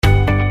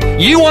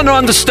You want to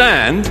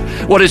understand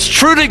what is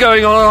truly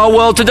going on in our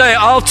world today?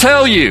 I'll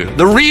tell you.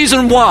 The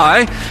reason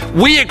why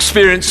we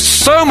experience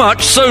so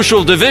much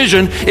social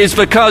division is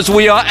because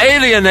we are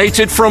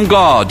alienated from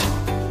God.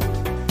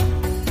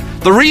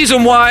 The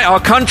reason why our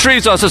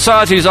countries, our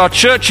societies, our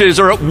churches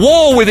are at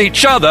war with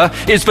each other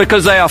is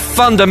because they are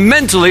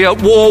fundamentally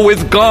at war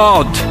with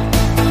God.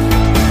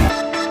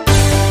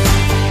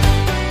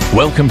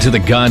 Welcome to the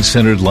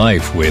God-Centered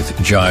Life with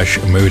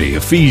Josh Moody.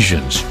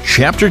 Ephesians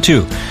chapter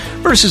 2,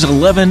 verses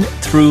 11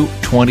 through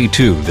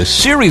 22. The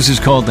series is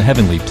called The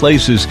Heavenly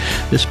Places.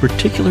 This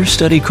particular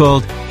study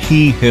called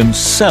He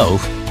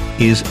Himself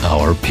is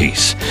Our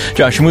Peace.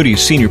 Josh Moody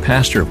is senior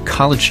pastor of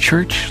College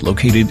Church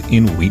located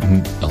in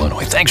Wheaton,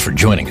 Illinois. Thanks for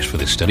joining us for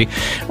this study.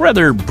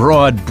 Rather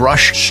broad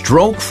brush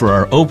stroke for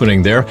our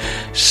opening there.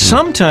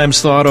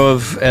 Sometimes thought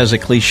of as a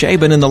cliche,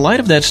 but in the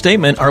light of that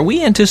statement, are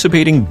we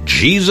anticipating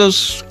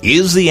Jesus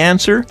is the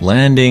answer?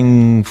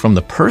 Landing from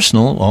the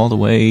personal all the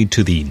way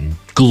to the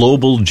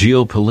global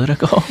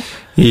geopolitical?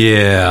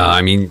 Yeah,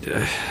 I mean,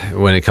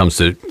 when it comes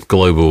to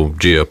global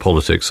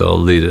geopolitics, I'll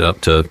lead it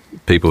up to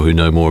people who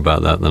know more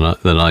about that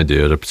than I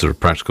do at a sort of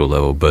practical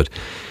level. But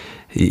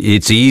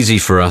it's easy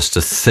for us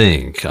to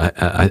think,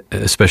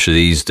 especially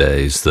these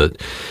days, that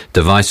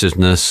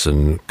divisiveness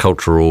and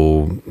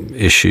cultural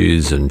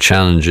issues and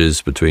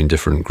challenges between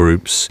different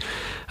groups,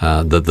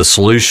 that the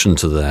solution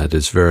to that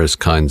is various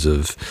kinds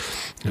of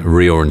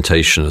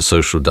reorientation of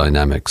social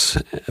dynamics.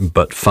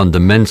 But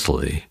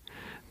fundamentally,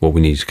 what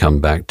we need to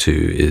come back to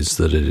is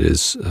that it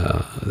is,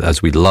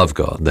 as we love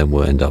God, then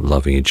we'll end up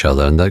loving each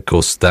other. And that, of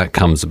course, that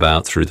comes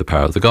about through the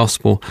power of the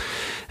gospel.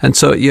 And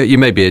so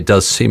maybe it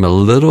does seem a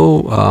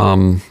little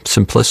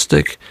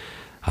simplistic,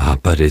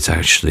 but it's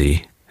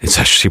actually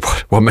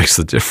what makes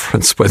the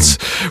difference.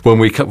 When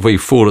we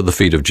fall at the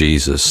feet of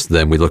Jesus,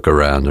 then we look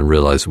around and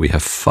realize we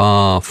have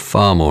far,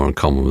 far more in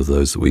common with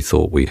those that we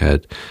thought we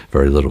had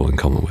very little in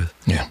common with.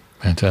 Yeah.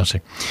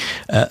 Fantastic.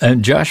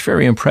 And Josh,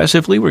 very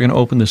impressively, we're going to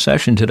open the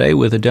session today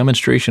with a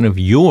demonstration of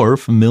your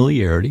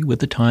familiarity with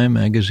the Time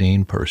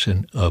Magazine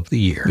Person of the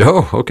Year.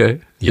 Oh,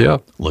 okay. Yeah.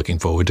 Looking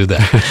forward to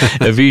that.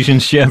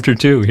 Ephesians chapter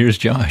 2. Here's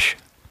Josh.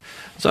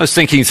 So I was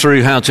thinking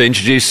through how to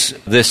introduce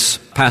this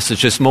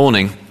passage this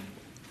morning.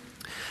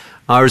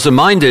 I was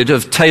reminded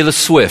of Taylor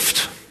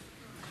Swift.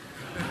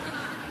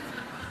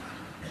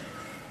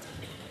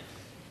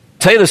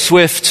 Taylor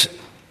Swift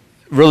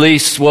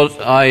released what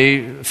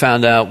I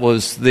found out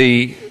was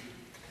the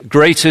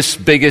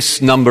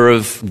biggest number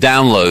of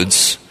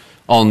downloads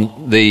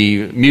on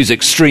the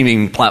music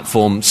streaming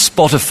platform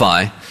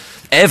Spotify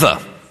ever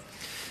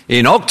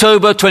in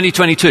October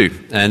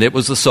 2022. And it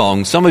was the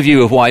song, some of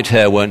you with white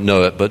hair won't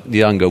know it, but the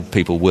younger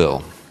people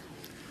will,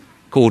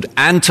 called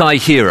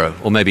Anti-Hero,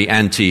 or maybe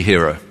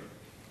Anti-Hero.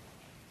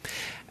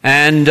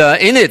 And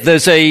in it,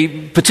 there's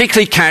a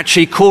particularly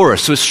catchy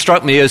chorus which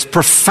struck me as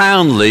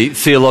profoundly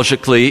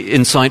theologically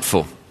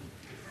insightful.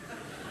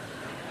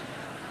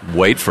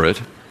 Wait for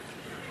it.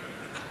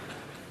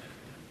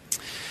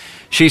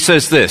 She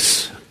says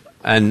this,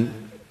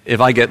 and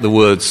if I get the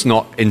words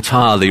not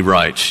entirely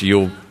right,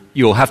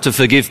 you'll have to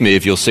forgive me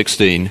if you're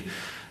 16,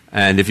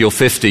 and if you're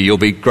 50, you'll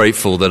be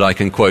grateful that I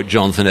can quote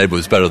Jonathan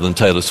Edwards better than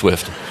Taylor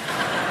Swift.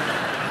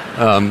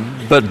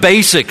 But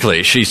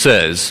basically, she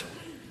says,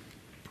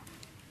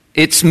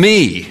 "It's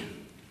me.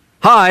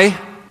 Hi.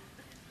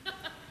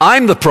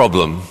 I'm the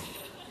problem.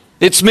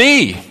 It's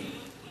me.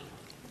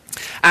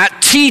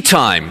 At tea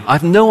time." I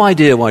have no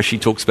idea why she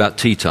talks about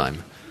tea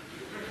time.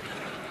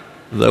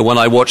 Though when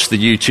I watched the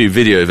YouTube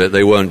video of it,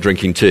 they weren't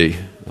drinking tea.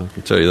 I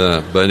can tell you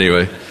that. But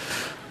anyway.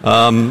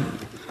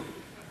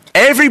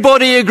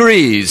 Everybody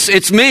agrees.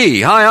 It's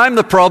me. Hi, I'm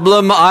the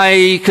problem.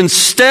 I can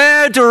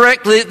stare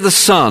directly at the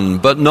sun,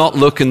 but not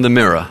look in the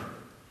mirror.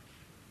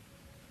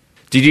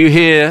 Did you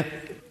hear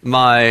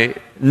my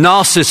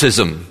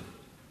narcissism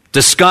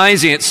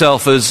disguising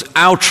itself as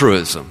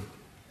altruism?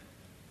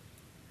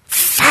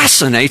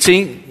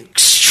 Fascinating,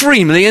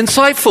 extremely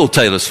insightful,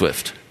 Taylor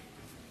Swift.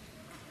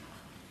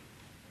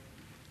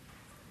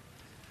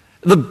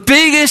 The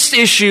biggest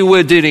issue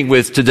we're dealing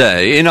with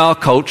today in our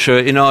culture,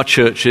 in our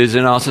churches,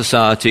 in our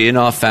society, in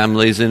our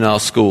families, in our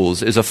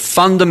schools, is a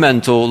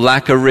fundamental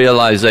lack of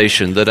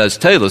realization that, as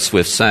Taylor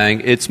Swift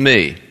sang, it's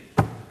me.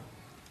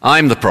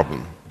 I'm the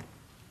problem.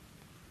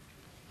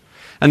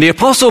 And the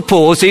Apostle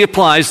Paul, as he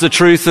applies the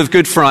truth of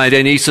Good Friday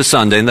and Easter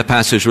Sunday in the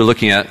passage we're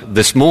looking at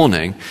this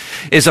morning,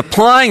 is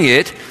applying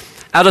it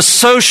at a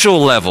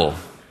social level,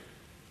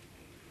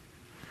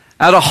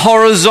 at a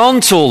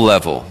horizontal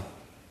level.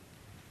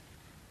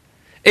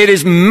 It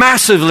is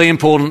massively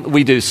important that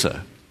we do so.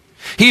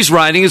 He's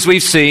writing, as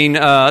we've seen,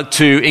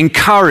 to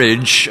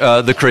encourage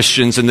the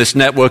Christians in this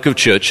network of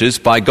churches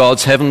by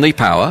God's heavenly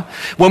power.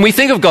 When we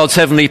think of God's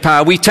heavenly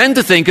power, we tend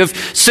to think of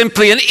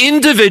simply an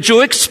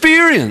individual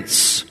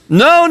experience.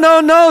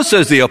 No,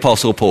 says the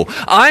Apostle Paul.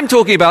 I'm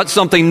talking about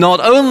something not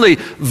only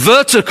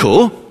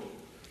vertical,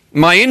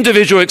 my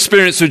individual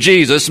experience with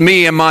Jesus,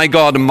 me and my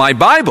God and my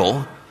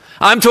Bible.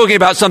 I'm talking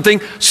about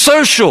something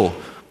social,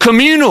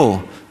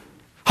 communal,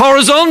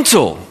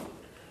 horizontal.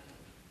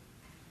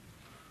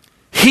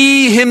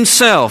 He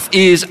himself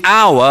is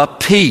our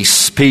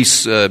peace.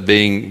 Peace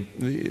being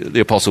the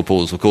Apostle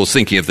Paul's, of course,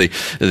 thinking of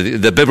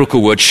the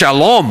biblical word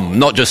shalom,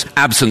 not just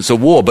absence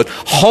of war, but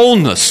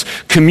wholeness,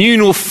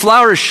 communal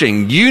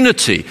flourishing,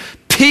 unity,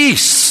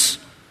 peace.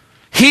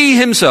 He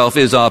himself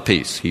is our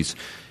peace. He's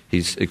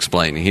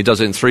explaining. He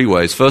does it in three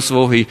ways. First of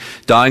all, he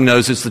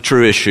diagnoses the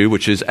true issue,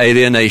 which is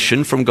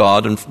alienation from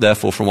God and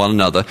therefore from one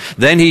another.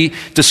 Then he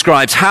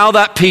describes how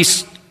that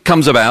peace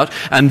comes about,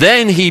 and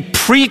then he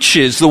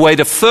preaches the way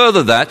to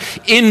further that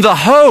in the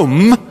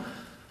home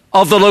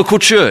of the local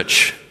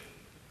church.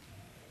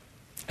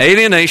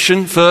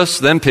 Alienation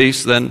first, then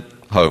peace, then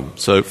home.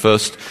 So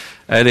first,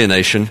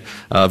 alienation,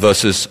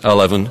 verses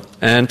 11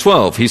 and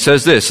 12. He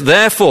says this,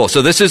 therefore,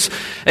 so this is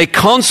a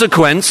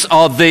consequence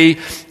of the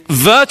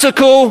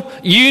vertical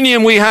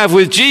union we have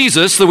with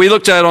Jesus that we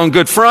looked at on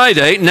Good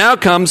Friday. Now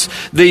comes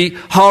the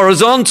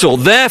horizontal.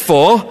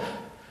 Therefore,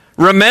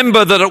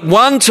 remember that at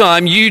one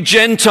time you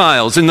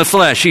Gentiles in the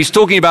flesh, he's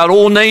talking about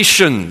all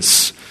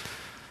nations.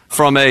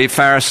 From a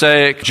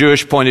Pharisaic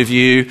Jewish point of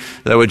view,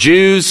 there were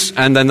Jews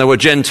and then there were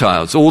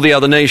Gentiles, all the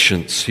other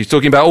nations. He's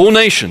talking about all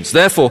nations.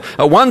 Therefore,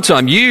 at one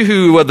time, you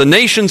who were the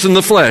nations in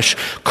the flesh,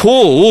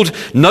 called,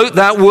 note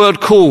that word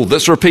called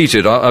that's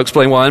repeated, I'll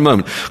explain why in a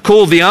moment,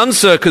 called the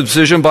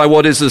uncircumcision by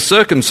what is the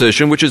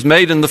circumcision, which is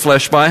made in the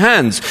flesh by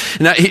hands.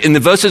 Now, in the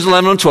verses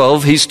 11 and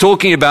 12, he's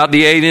talking about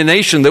the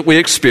alienation that we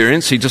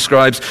experience. He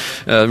describes,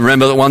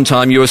 remember that one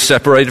time you were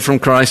separated from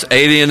Christ,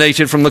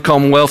 alienated from the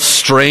commonwealth,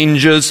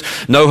 strangers,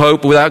 no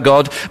hope without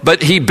God.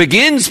 But he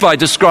begins by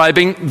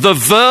describing the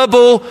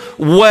verbal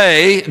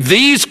way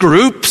these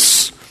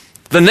groups,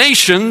 the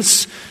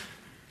nations,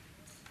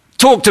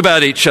 talked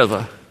about each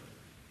other.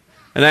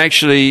 And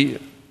actually,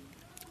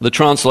 the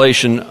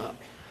translation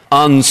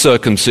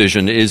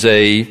uncircumcision is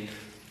a,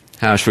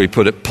 how should we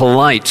put it,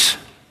 polite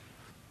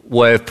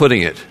way of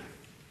putting it.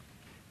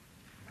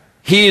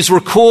 He is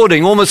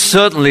recording almost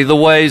certainly the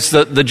ways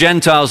that the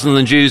Gentiles and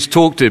the Jews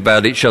talked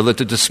about each other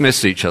to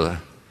dismiss each other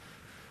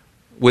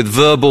with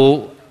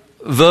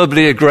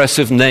verbally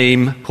aggressive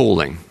name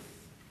calling.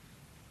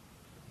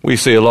 We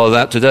see a lot of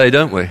that today,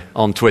 don't we?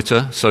 On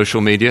Twitter,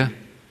 social media.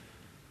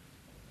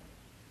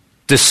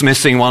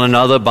 Dismissing one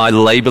another by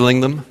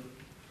labeling them,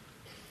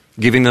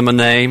 giving them a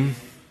name.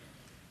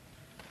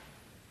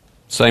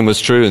 Same was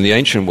true in the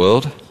ancient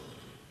world.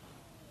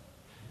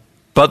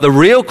 But the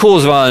real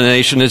cause of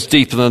alienation is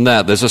deeper than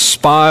that. There's a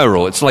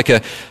spiral. It's like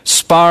a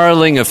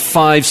spiraling of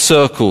 5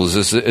 circles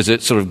as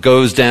it sort of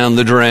goes down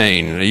the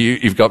drain.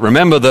 You've got,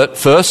 remember that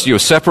first you were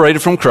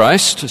separated from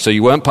Christ, so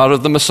you weren't part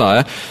of the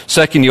Messiah.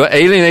 Second, you were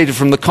alienated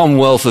from the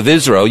commonwealth of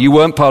Israel. You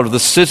weren't part of the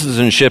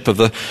citizenship of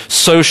the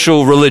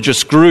social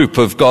religious group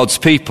of God's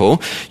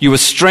people. You were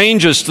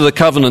strangers to the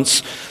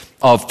covenants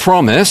of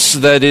promise.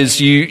 That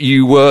is,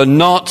 you were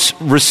not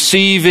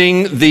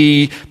receiving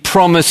the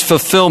promise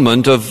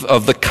fulfillment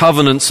of the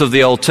covenants of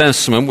the Old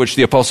Testament, which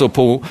the Apostle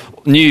Paul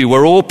knew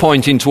were all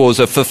pointing towards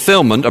a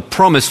fulfillment, a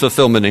promise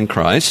fulfillment in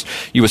Christ.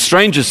 You were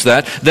strangers to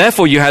that.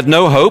 Therefore, you had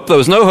no hope. There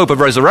was no hope of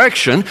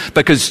resurrection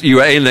because you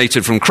were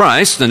alienated from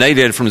Christ and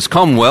alienated from his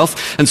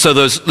commonwealth. And so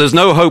there's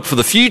no hope for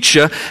the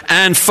future.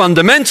 And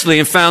fundamentally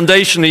and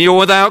foundationally, you're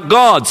without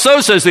God. So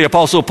says the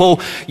Apostle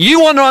Paul,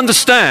 you want to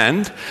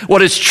understand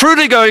what is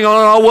truly going on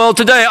in our world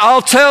today.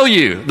 I'll tell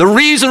you, the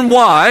reason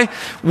why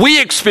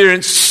we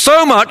experience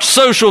so much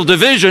social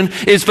division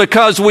is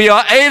because we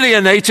are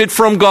alienated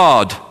from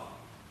God.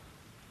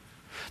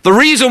 The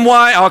reason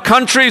why our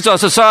countries, our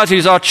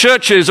societies, our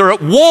churches are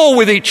at war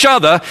with each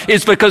other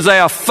is because they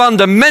are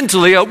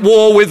fundamentally at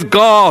war with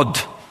God.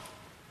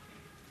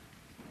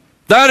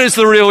 That is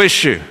the real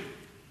issue.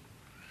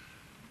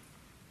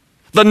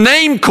 The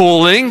name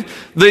calling,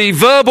 the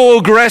verbal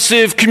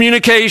aggressive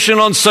communication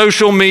on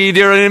social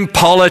media and in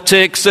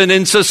politics and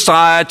in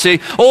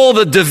society, all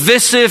the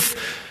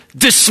divisive,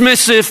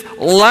 dismissive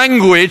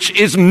language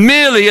is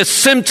merely a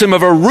symptom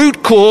of a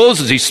root cause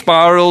as he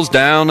spirals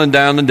down and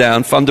down and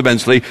down,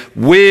 fundamentally,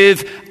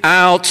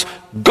 without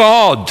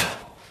God.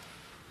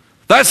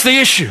 That's the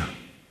issue.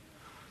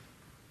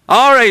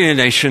 Our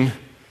alienation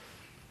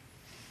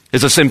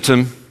is a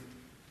symptom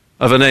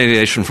of an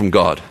alienation from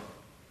God.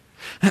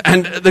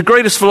 And the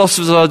greatest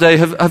philosophers of our day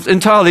have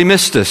entirely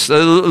missed this.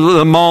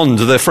 Le Monde,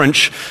 the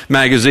French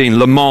magazine,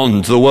 Le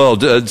Monde, the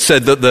world,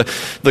 said that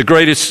the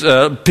greatest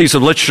piece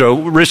of literature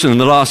written in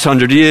the last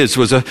 100 years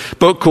was a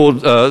book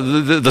called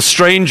The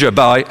Stranger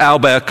by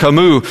Albert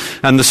Camus.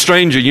 And The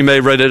Stranger, you may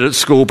have read it at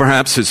school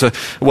perhaps, it's a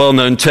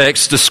well-known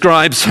text,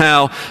 describes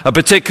how a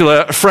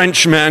particular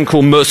French man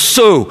called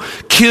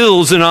Meursault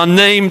kills an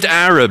unnamed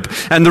Arab.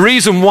 And the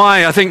reason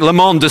why I think Le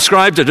Monde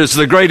described it as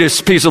the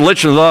greatest piece of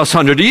literature in the last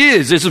 100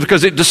 years is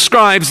because it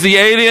describes the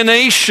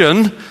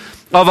alienation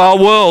of our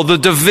world, the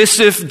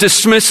divisive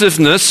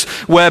dismissiveness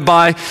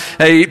whereby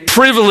a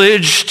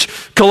privileged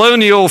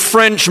colonial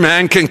French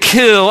man can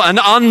kill an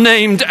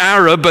unnamed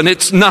Arab and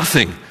it's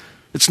nothing.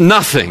 It's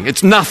nothing.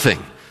 It's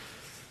nothing.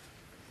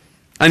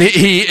 And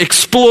he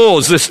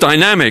explores this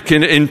dynamic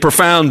in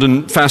profound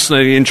and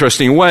fascinating,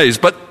 interesting ways.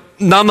 But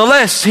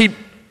nonetheless, he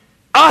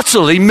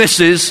utterly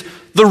misses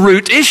the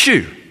root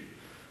issue.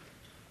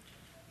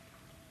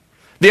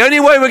 The only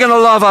way we're going to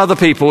love other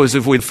people is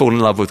if we fall in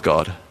love with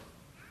God.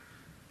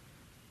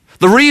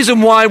 The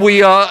reason why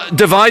we are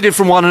divided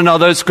from one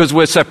another is because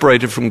we're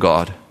separated from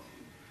God.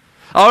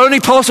 Our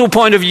only possible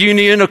point of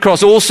union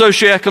across all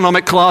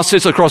socioeconomic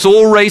classes, across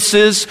all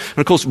races, and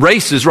of course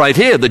race is right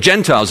here, the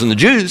Gentiles and the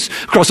Jews,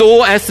 across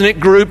all ethnic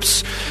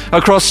groups,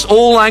 across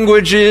all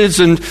languages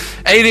and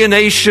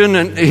alienation,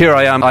 and here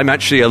I am, I'm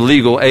actually a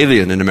legal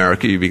alien in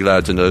America, you'd be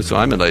glad to know, so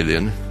I'm an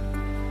alien.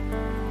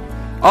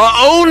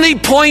 Our only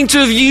point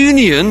of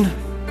union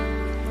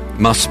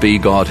must be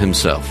God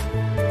himself.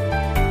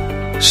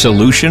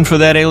 Solution for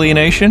that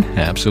alienation?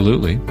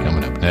 Absolutely.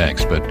 Coming up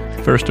next. But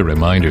first, a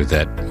reminder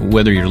that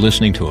whether you're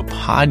listening to a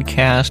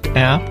podcast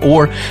app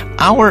or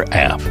our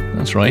app,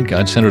 that's right,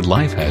 God-Centered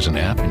Life has an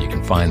app, and you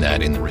can find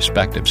that in the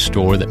respective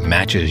store that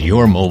matches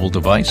your mobile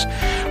device.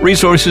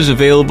 Resources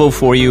available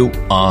for you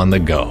on the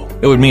go.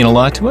 It would mean a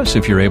lot to us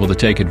if you're able to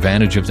take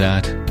advantage of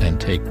that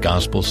and take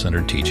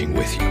gospel-centered teaching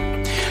with you.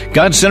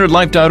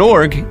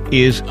 GodCenteredLife.org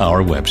is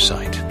our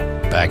website.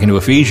 Back into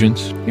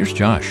Ephesians. Here's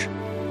Josh.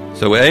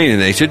 So we're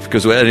alienated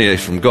because we're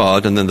alienated from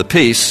God, and then the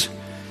peace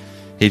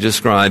he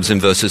describes in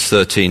verses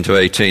 13 to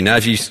 18. Now,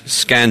 if you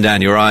scan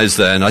down your eyes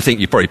there, and I think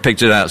you probably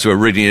picked it out, so we're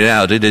reading it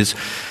out, it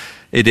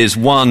is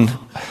one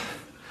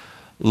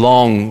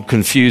long,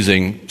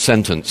 confusing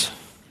sentence.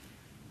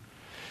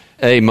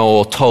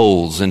 Amor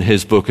Towles, in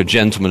his book, A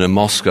Gentleman in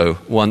Moscow,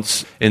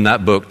 once in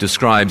that book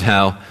described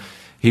how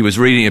he was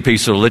reading a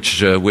piece of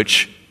literature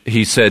which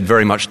he said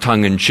very much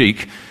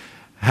tongue-in-cheek,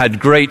 had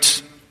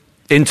great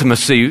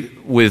intimacy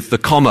with the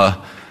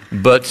comma,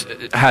 but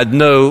had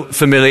no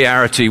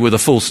familiarity with a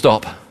full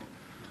stop.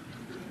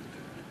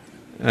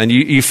 And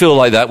you feel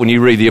like that when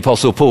you read the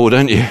Apostle Paul,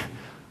 don't you?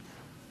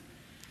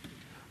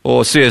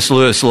 Or C.S.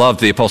 Lewis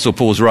loved the Apostle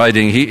Paul's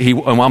writing. He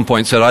at one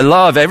point said, I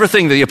love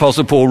everything that the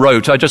Apostle Paul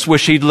wrote, I just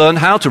wish he'd learned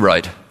how to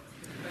write.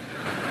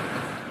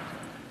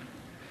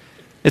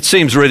 It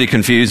seems really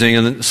confusing,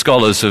 and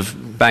scholars have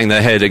banged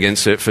their head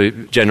against it for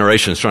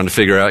generations, trying to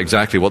figure out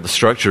exactly what the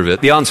structure of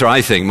it. The answer,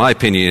 I think, my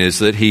opinion, is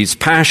that he's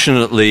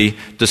passionately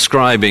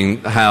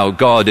describing how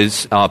God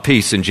is our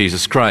peace in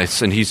Jesus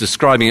Christ, and he's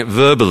describing it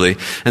verbally.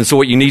 And so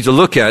what you need to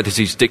look at is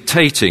he's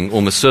dictating,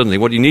 almost certainly.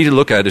 What you need to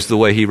look at is the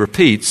way he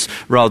repeats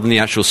rather than the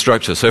actual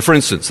structure. So, for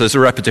instance, there's a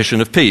repetition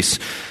of peace.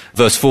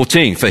 Verse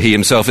 14, for he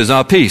himself is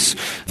our peace.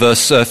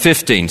 Verse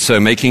 15, so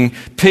making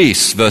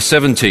peace. Verse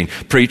 17,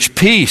 preach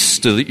peace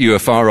to you who are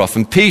far off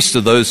and peace to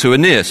those who are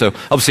near. So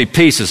obviously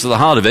peace is at the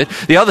heart of it.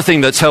 The other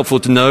thing that's helpful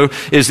to know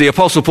is the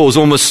Apostle Paul is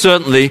almost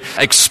certainly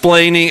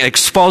explaining,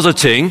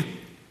 expositing.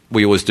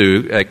 We always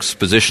do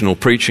expositional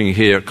preaching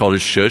here at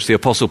College Church. The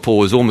Apostle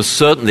Paul is almost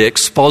certainly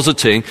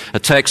expositing a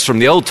text from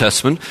the Old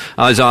Testament,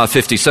 Isaiah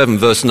 57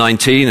 verse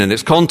 19 in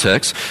its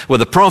context, where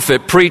the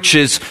prophet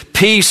preaches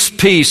peace,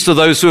 peace to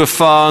those who are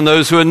far and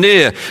those who are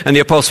near. And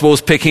the Apostle Paul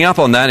is picking up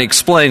on that and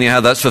explaining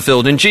how that's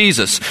fulfilled in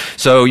Jesus.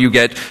 So you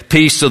get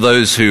peace to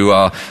those who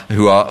are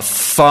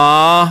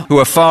far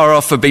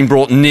off have been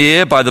brought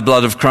near by the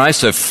blood of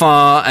Christ. So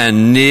far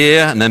and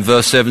near. And then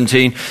verse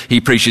 17,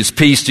 he preaches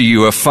peace to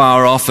you who are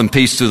far off and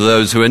peace to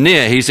those who are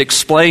near. He's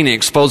explaining,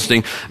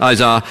 expositing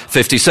Isaiah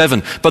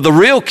 57. But the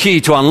real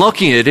key to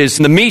unlocking it is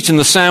the meat in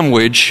the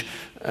sandwich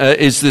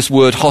is this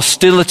word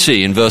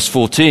hostility in verse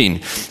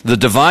 14. The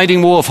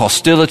dividing wall of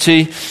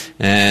hostility,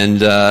 and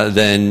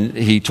then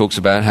he talks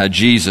about how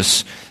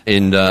Jesus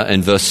in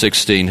verse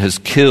 16 has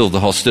killed the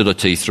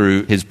hostility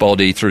through his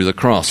body, through the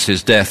cross.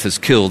 His death has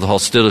killed the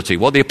hostility.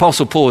 What the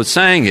Apostle Paul is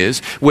saying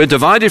is, we're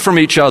divided from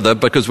each other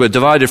because we're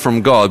divided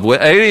from God.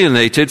 We're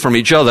alienated from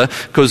each other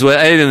because we're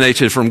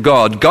alienated from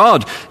God.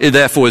 God,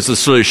 therefore, is the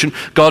solution.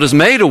 God has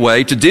made a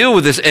way to deal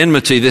with this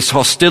enmity, this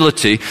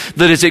hostility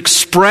that is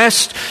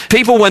expressed.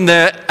 People, when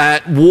they're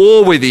at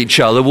war with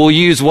each other, will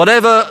use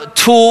whatever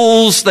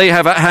tools they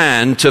have at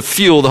hand to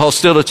fuel the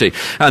hostility.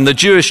 And the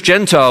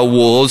Jewish-Gentile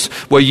wars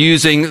were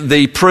using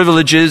the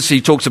privileges. He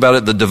talks about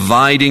it, the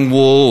dividing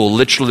wall, or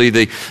literally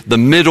the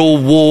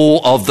middle wall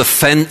of the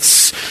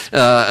fence,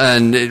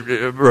 and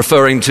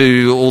referring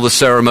to all the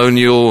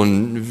ceremonial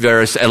and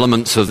various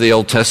elements of the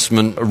Old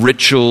Testament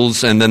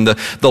rituals, and then the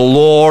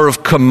law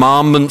of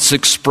commandments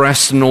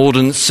expressed in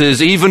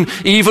ordinances.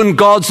 Even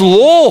God's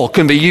law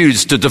can be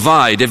used to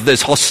divide if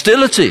there's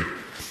hostility.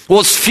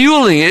 What's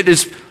fueling it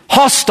is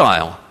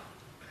hostility.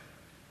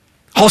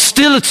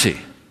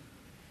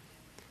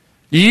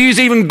 You use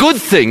even good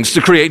things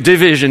to create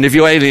division if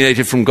you're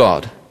alienated from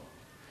God.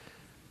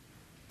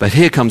 But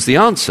here comes the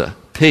answer.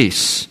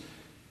 Peace,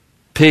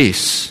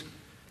 peace,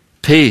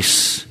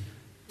 peace,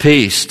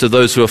 peace to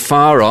those who are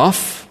far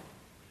off,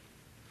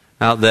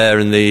 out there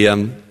in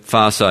the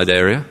far side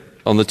area,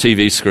 on the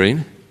TV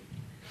screen,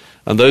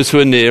 and those who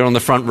are near on the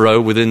front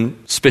row within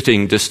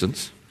spitting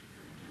distance.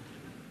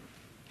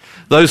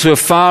 Those who are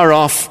far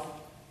off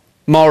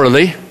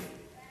morally,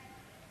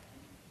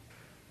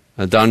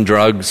 done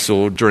drugs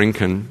or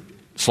drink and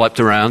slept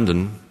around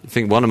and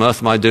think, what on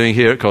earth am I doing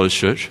here at College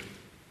Church?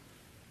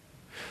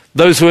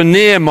 Those who are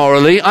near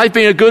morally. I've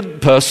been a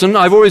good person.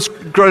 I've always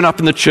grown up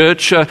in the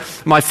church.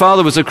 My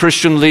father was a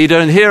Christian leader,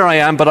 and here I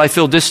am, but I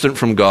feel distant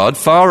from God,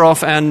 far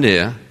off and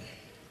near.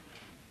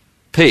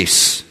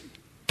 Peace.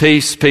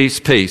 Peace, peace,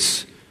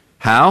 peace.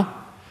 How?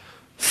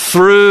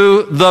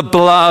 Through the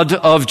blood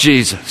of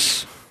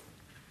Jesus.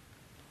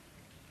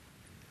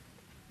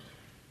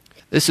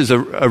 This is a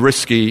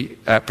risky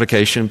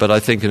application, but I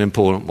think an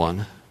important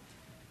one.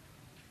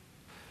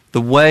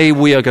 The way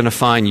we are going to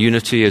find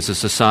unity as a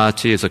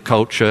society, as a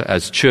culture,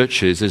 as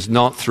churches, is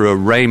not through a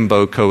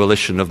rainbow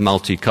coalition of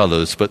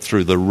multicolours, but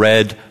through the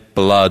red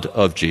blood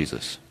of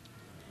Jesus.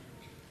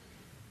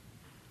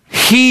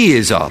 He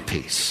is our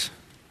peace.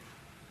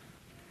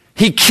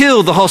 He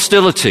killed the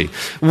hostility.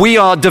 We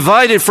are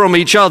divided from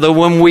each other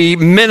when we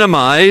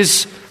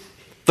minimize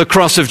the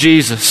cross of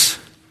Jesus.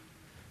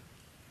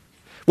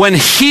 When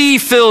he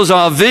fills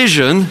our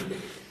vision,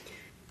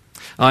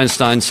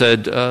 Einstein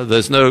said,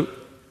 there's no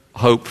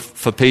hope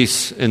for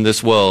peace in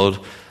this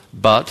world,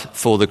 but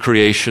for the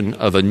creation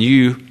of a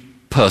new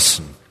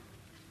person.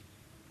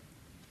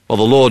 Well,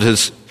 the Lord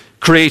has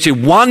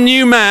created one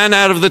new man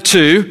out of the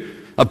two,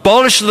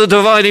 abolished the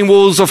dividing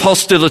walls of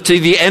hostility,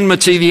 the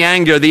enmity, the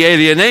anger, the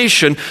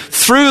alienation,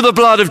 through the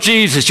blood of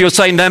Jesus. You're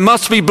saying there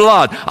must be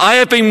blood. I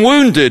have been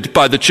wounded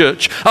by the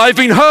church. I've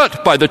been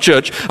hurt by the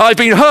church. I've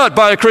been hurt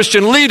by a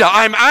Christian leader.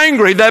 I'm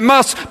angry. There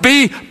must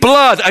be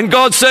blood. And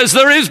God says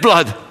there is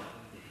blood.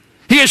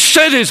 He has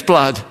shed his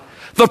blood.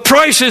 The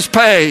price is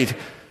paid.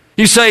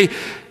 You say,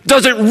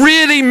 does it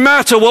really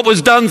matter what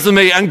was done to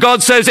me? And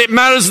God says it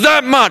matters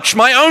that much.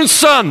 My own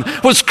son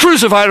was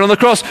crucified on the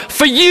cross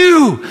for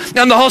you.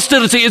 And the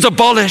hostility is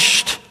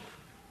abolished.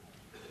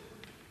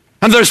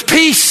 And there's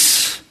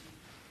peace.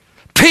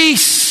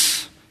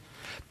 Peace.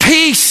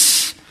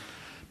 Peace.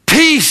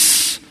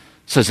 Peace,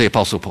 says the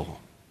Apostle Paul.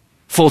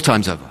 4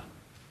 times over.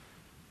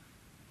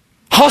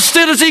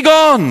 Hostility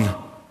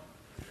gone.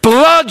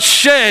 Blood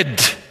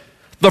shed.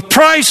 The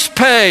price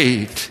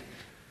paid.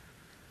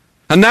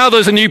 And now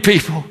there's a new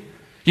people,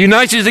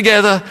 united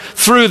together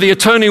through the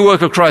atoning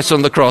work of Christ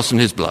on the cross and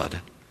his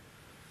blood.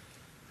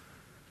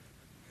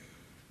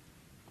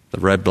 The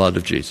red blood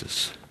of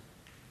Jesus.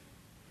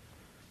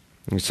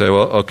 You say,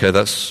 well, okay,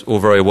 that's all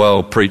very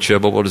well, preacher,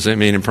 but what does it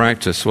mean in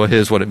practice? Well,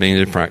 here's what it means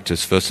in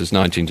practice, verses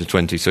 19 to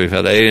 20. So we've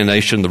had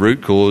alienation, the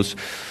root cause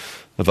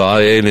of our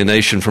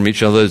alienation from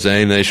each other is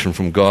alienation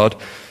from God.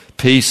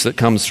 Peace that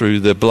comes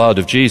through the blood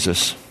of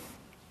Jesus.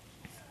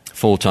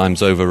 4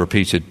 times over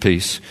repeated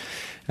peace.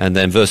 And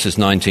then verses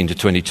 19 to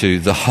 22,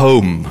 the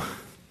home. Of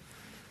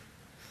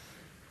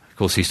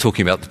course, he's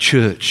talking about the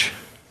church.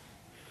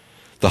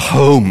 The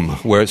home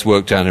where it's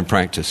worked out in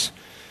practice.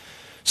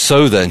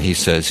 So then, he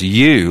says,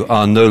 you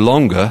are no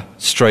longer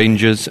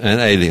strangers and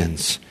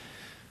aliens.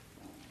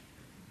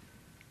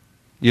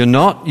 You're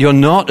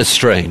not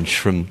estranged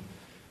from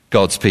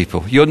God's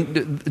people.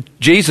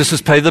 Jesus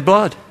has paid the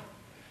blood.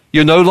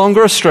 You're no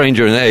longer a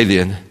stranger and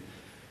alien.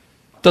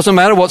 Doesn't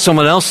matter what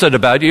someone else said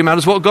about you, it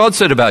matters what God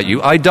said about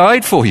you. I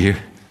died for you.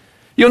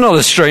 You're not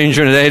a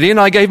stranger and an alien.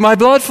 I gave my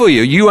blood for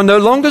you. You are no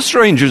longer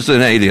strangers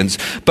and aliens,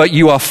 but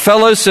you are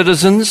fellow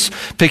citizens.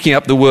 Picking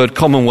up the word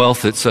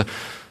commonwealth, it's a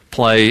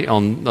play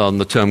on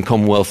the term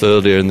commonwealth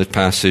earlier in the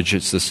passage.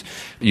 It's this: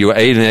 you were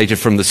alienated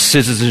from the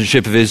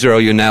citizenship of Israel.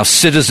 You're now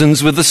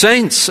citizens with the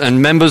saints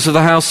and members of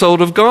the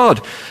household of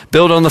God.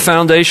 Built on the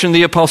foundation of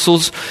the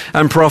apostles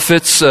and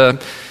prophets.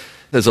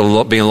 There's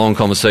been a long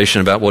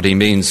conversation about what he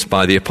means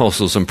by the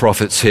apostles and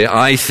prophets here.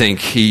 I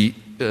think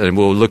and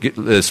we'll look at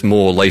this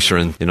more later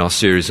in our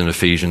series in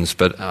Ephesians,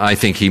 but I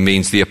think he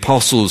means the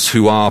apostles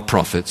who are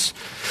prophets.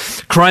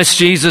 Christ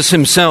Jesus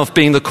himself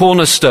being the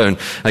cornerstone.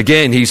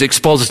 Again, he's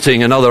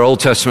expositing another Old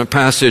Testament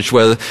passage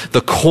where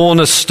the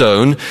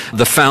cornerstone,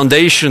 the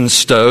foundation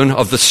stone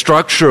of the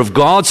structure of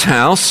God's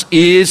house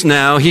is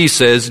now, he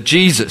says,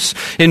 Jesus,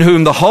 in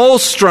whom the whole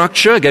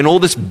structure, again, all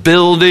this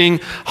building,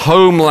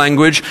 home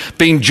language,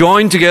 being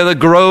joined together,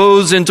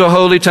 grows into a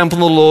holy temple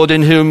of the Lord,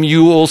 in whom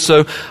you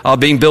also are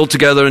being built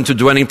together into a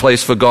dwelling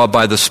place for God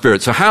by the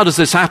Spirit. So how does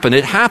this happen?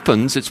 It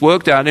happens, it's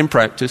worked out in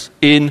practice,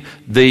 in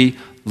the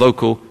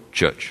local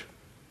church.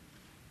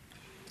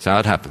 That's how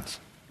it happens.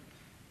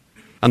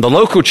 And the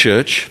local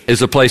church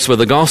is a place where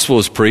the gospel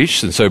is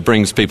preached, and so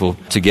brings people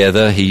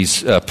together.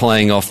 He's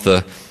playing off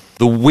the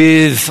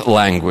with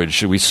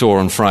language we saw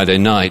on Friday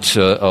night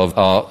of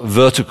our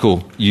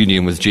vertical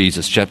union with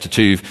Jesus. Chapter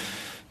 2,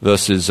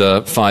 verses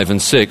 5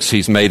 and 6.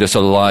 He's made us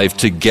alive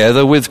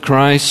together with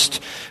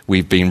Christ.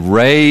 We've been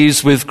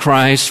raised with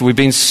Christ. We've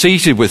been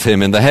seated with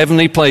him in the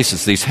heavenly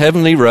places, these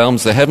heavenly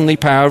realms, the heavenly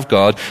power of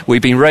God.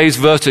 We've been raised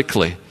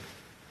vertically.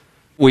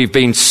 We've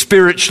been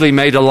spiritually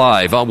made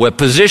alive. We're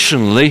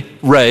positionally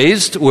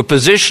raised. We're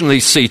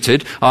positionally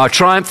seated. Our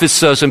triumph is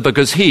certain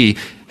because he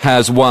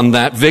has won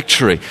that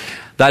victory.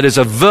 That is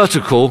a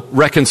vertical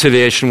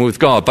reconciliation with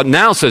God. But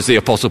now, says the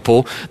Apostle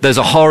Paul, there's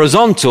a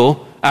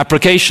horizontal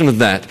application of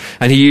that.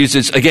 And he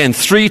uses, again,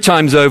 3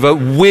 times over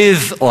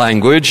with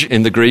language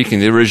in the Greek,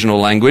 in the original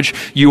language.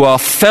 You are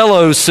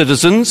fellow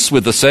citizens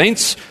with the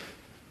saints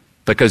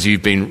because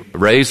you've been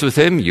raised with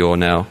him. You're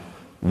now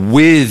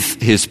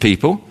with his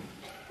people.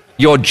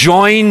 You're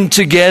joined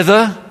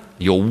together.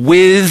 You're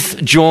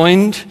with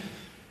joined.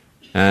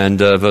 And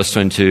verse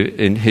 22,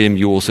 in him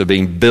you also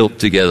being built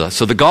together.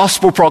 So the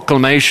gospel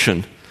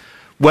proclamation,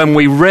 when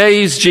we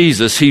raise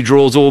Jesus, he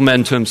draws all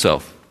men to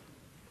himself.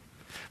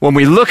 When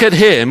we look at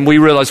him, we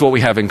realize what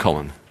we have in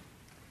common.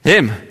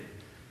 Him.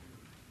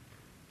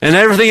 And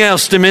everything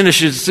else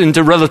diminishes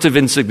into relative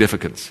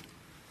insignificance.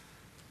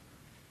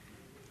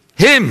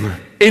 Him.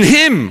 In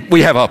him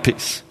we have our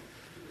peace.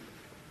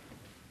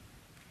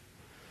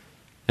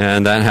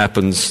 And that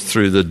happens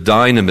through the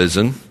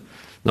dynamism,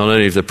 not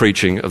only of the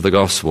preaching of the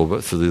gospel,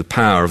 but through the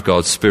power of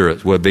God's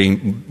Spirit.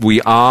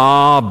 We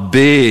are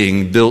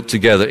being built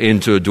together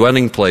into a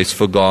dwelling place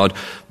for God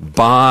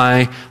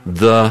by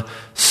the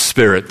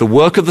Spirit. The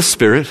work of the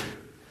Spirit,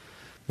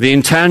 the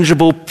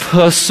intangible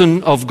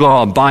person of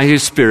God by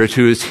his Spirit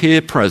who is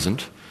here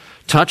present,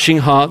 touching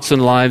hearts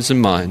and lives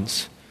and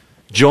minds,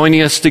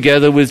 joining us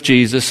together with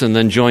Jesus and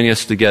then joining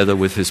us together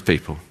with his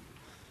people.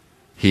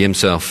 He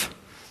himself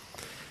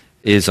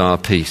is our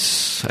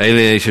peace.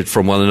 Alienated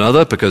from one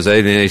another because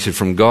alienated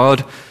from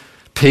God.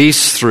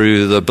 Peace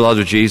through the blood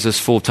of Jesus,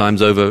 4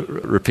 times over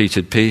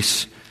repeated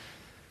peace.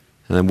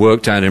 And then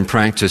worked out in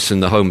practice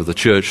in the home of the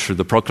church through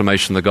the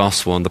proclamation of the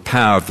gospel and the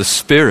power of the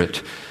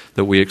Spirit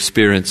that we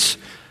experience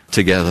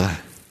together.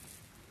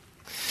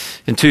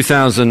 In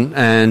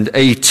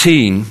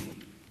 2018,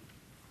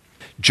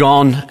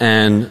 John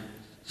and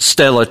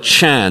Stella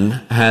Chan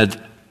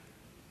had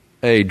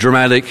a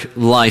dramatic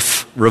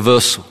life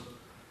reversal.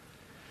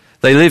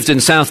 They lived in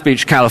South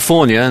Beach,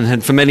 California, and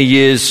had for many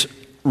years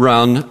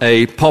run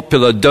a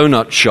popular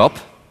donut shop.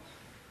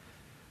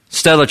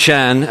 Stella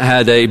Chan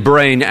had a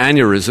brain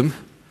aneurysm,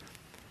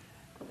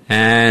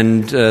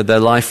 and their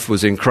life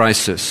was in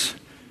crisis.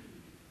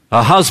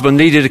 Her husband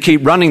needed to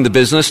keep running the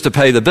business to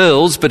pay the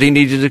bills, but he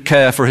needed to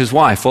care for his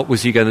wife. What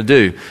was he going to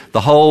do?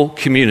 The whole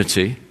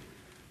community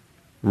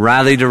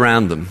rallied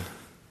around them.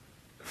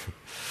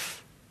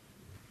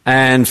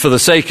 And for the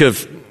sake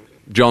of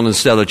John and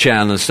Stella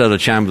Chan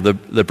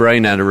with the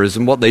brain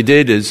aneurysm, what they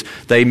did is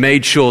they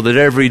made sure that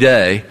every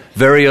day,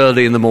 very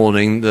early in the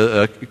morning,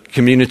 the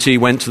community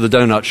went to the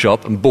donut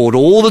shop and bought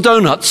all the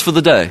donuts for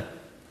the day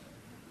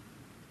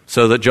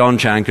so that John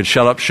Chan could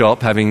shut up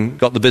shop, having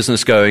got the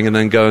business going, and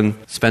then go and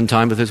spend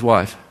time with his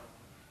wife.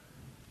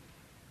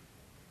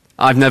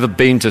 I've never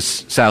been to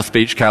South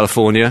Beach,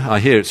 California. I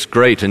hear it's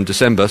great in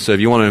December, so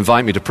if you want to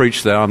invite me to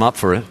preach there, I'm up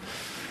for it.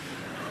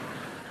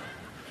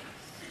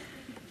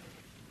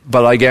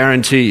 But I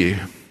guarantee you,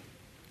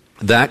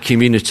 that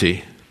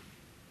community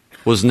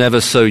was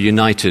never so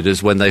united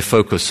as when they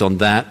focus on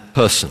that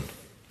person.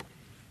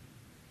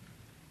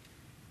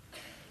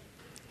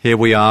 Here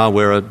we are,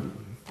 we're a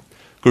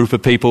group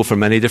of people from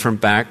many different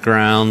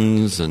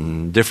backgrounds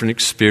and different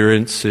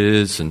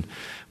experiences, and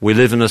we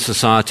live in a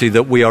society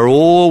that we are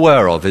all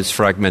aware of is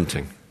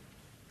fragmenting,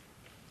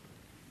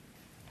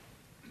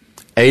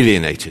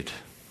 alienated.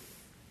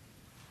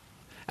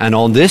 And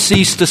on this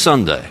Easter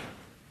Sunday,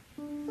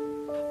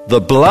 the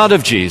blood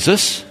of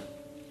Jesus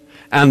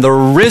and the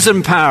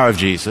risen power of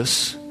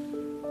Jesus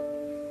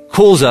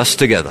calls us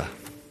together,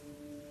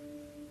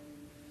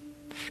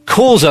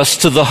 calls us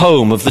to the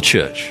home of the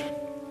church.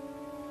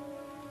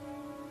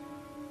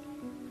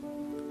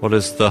 What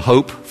is the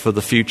hope for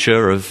the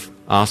future of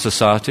our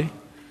society?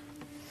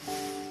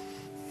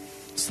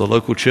 It's the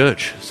local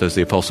church, says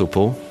the Apostle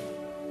Paul.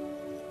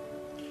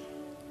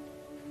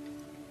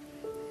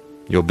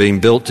 You're being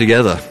built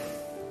together.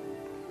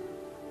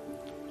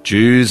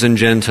 Jews and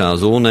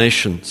Gentiles, all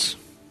nations,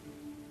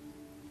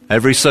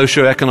 every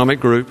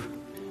socioeconomic group.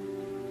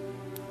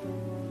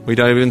 We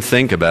don't even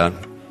think about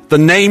the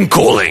name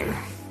calling.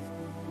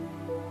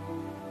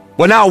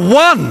 We're now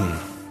one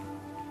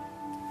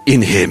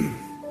in him.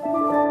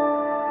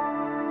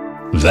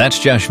 That's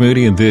Josh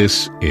Moody, and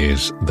this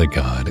is The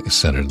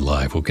God-Centered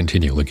Life. We'll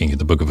continue looking at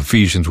the book of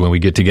Ephesians when we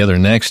get together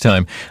next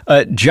time.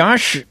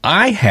 Josh,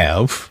 I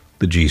have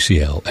the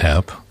GCL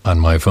app on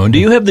my phone. Do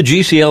you have the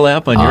GCL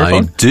app on your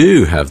phone? I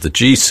do have the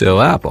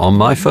GCL app on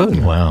my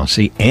phone. Wow.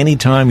 See,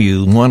 anytime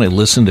you want to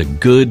listen to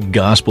good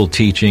gospel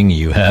teaching,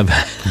 you have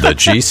the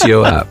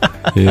GCL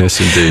app. Yes,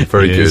 indeed.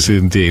 Very good. Yes,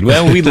 indeed.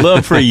 Well, we'd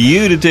love for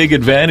you to take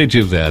advantage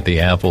of that. The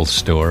Apple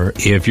Store,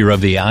 if you're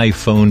of the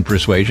iPhone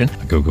persuasion,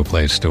 Google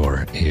Play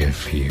Store,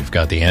 if you've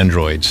got the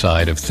Android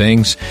side of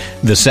things.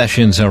 The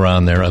sessions are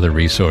on there, other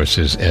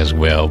resources as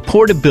well.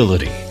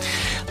 Portability.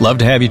 Love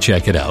to have you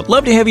check it out.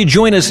 Love to have you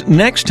join us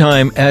next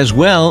time as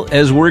well,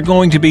 as we're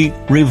going to be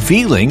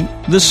revealing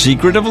the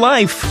secret of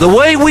life. The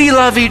way we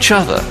love each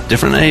other,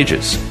 different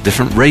ages,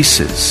 different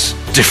races,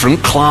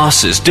 different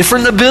classes,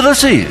 different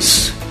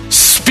abilities,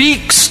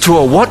 speaks to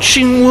a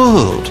watching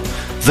world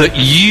that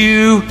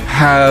you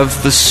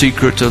have the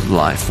secret of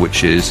life,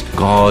 which is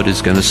God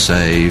is going to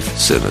save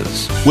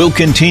sinners. We'll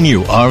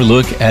continue our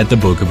look at the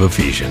book of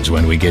Ephesians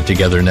when we get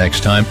together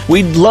next time.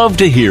 We'd love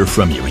to hear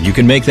from you, and you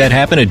can make that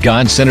happen at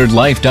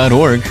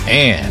GodCenteredLife.org.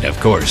 And, of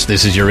course,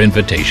 this is your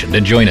invitation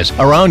to join us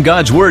around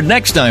God's Word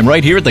next time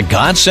right here at the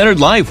God-Centered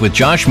Life with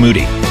Josh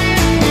Moody.